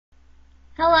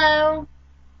Hello,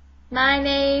 my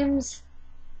name's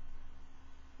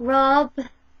Rob,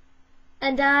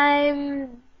 and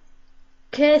I'm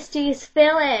Kirsty's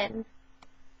fill-in.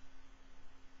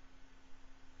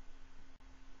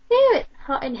 Ew, it's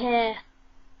hot in here.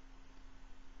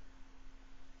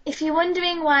 If you're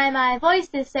wondering why my voice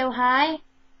is so high,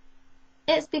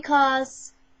 it's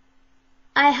because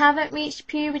I haven't reached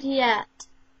puberty yet.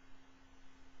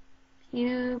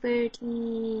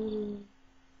 Puberty.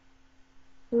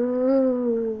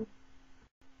 Ooh.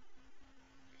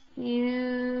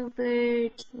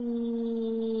 Puberty.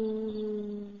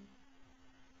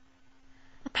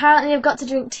 Apparently I've got to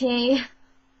drink tea.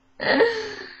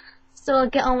 So I'll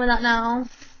get on with that now.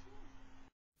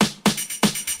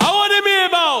 I wanna be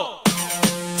about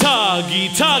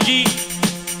Tuggy.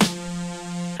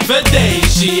 For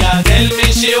days she a tell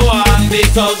me she want the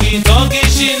tuggy.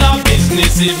 She no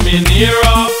business if me near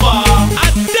her far.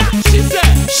 And that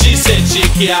she said she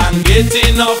can't get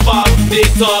enough of the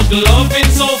tug loving.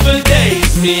 So for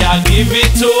days me I give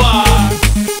it to her.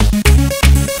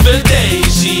 For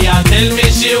days she a tell me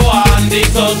she want the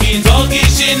tuggy.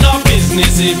 She no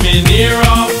business if me near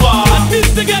her far. What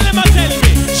is the girl ever tell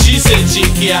me? She said she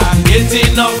can't get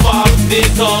enough of the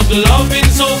tug loving.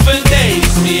 So for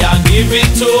days me I give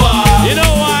it to her. You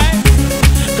know why?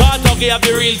 Cause Tuggy have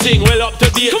the real thing, well up to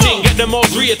date thing. Get the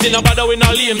most rating, no bother with no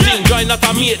lame thing. Join not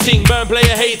a mate thing, burn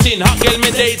player hating. Hot girl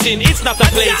me dating, it's not a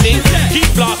plaything.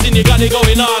 Keep blasting, you got it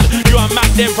going on. You and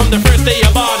Mac them from the first day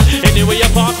you're born. Anyway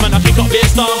you park, man I pick up their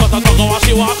star. But I talk how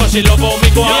she walk, cause she love how me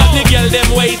go on. The girl them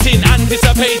waiting,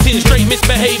 anticipating. Straight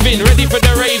misbehaving, ready for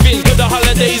the raving. To the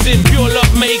holidays in, pure love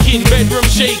making. Bedroom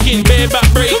shaking, bare back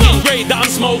breaking. Great that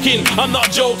I'm smoking, I'm not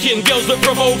joking. Girls look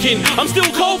provoking, I'm still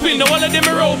coping. No all of them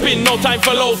are open, no time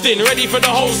for loafing. Ready for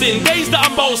the hosting, days that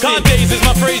I'm boasting. Cause days is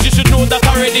my phrase, you should know that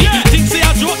already. Things say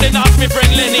I drop, then ask me friend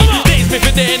Lenny. Days me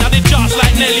for day and I did just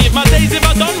like Nelly. If my days if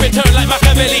I done, return like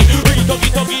Machiavelli. Real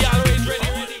Tuggy, always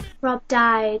ready. Rob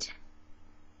died.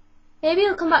 Maybe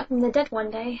he'll come back from the dead one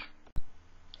day.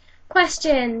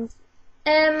 Questions.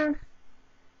 The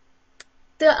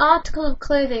article of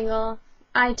clothing or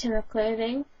item of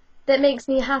clothing that makes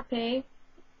me happy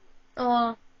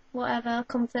or whatever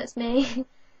comforts me.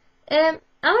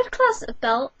 I would class a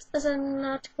belt as an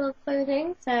article of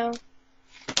clothing, so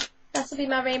that would be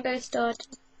my rainbow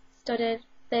studded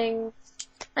thing.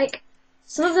 Like,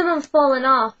 some of them have fallen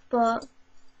off, but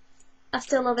I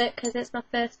still love it because it's my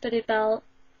first studded belt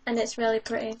and it's really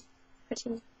pretty.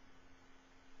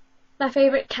 My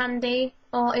favourite candy,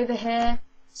 or over here,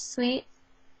 sweet,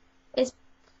 is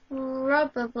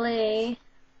probably,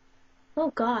 oh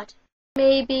god,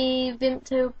 maybe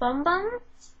Vimto bonbons?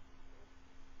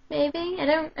 Maybe? I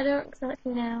don't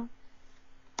exactly know.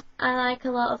 I like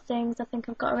a lot of things. I think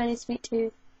I've got a really sweet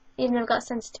tooth. Even though I've got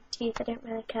sensitive teeth, I don't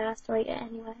really care. I still eat it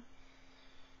anyway.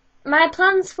 My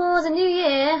plans for the new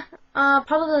year are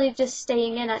probably just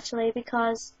staying in actually,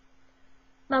 because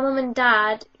my mum and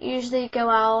dad usually go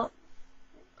out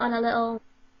on a little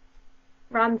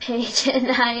rampage at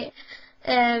night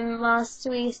whilst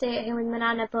we stay at home with my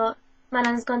nana, but my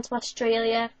nana's gone to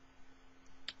Australia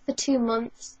for 2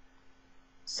 months.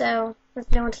 So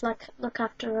there's no one to look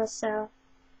after us, so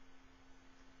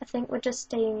I think we're just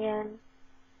staying in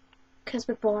because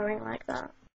we're boring like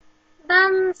that.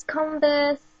 Vans,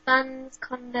 Converse. I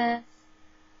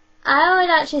would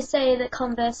actually say that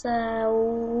Converse are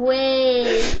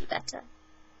way better.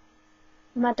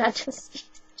 My dad just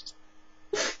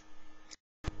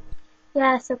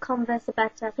yeah, so Converse are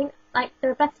better. I think like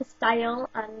they're a better style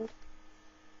and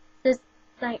there's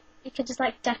like you can just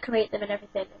like decorate them and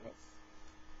everything and it's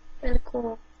really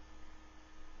cool.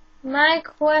 My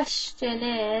question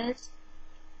is,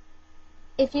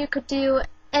 if you could do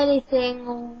anything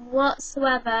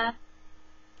whatsoever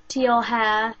to your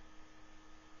hair,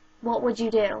 what would you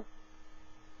do?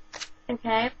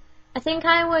 Okay, I think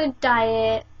I would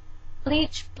dye it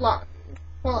bleach blonde.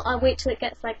 Well, I'll wait till it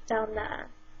gets like down there.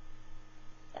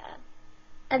 Yeah.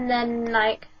 And then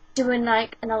like doing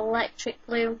like an electric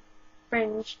blue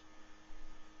fringe.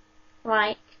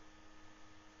 Like,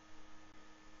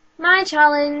 my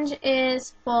challenge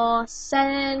is for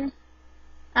Senan,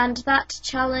 and that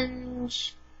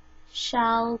challenge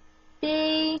shall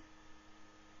be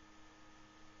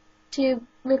to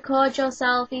record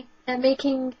yourself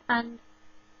making and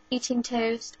eating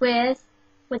toast with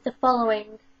the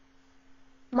following: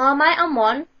 marmite on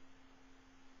one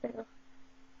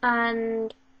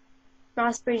and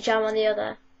raspberry jam on the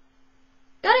other.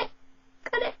 Got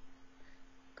it?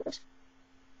 Good.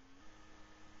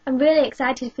 I'm really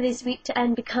excited for this week to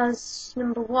end because,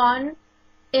 number one,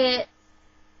 it's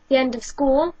the end of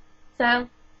school, so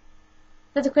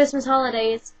for the Christmas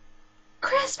holidays.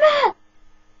 Christmas!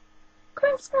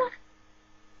 Christmas!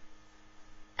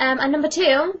 And number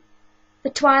 2, the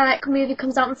Twilight movie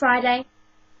comes out on Friday.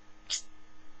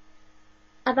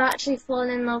 I've actually fallen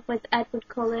in love with Edward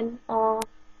Cullen, or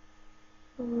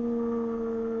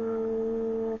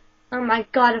oh my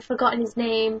god, I've forgotten his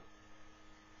name.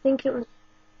 I think it was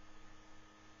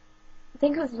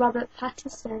Robert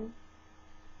Pattinson,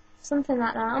 something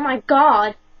like that. Oh my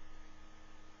god.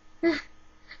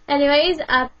 Anyways,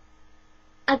 I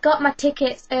got my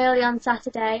tickets early on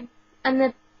Saturday,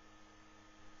 and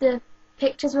the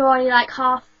pictures were already like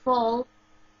half full,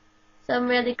 so I'm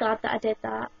really glad that I did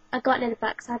that. I got near the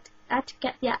back, so I had to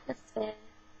get the atmosphere.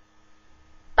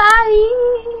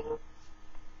 Bye!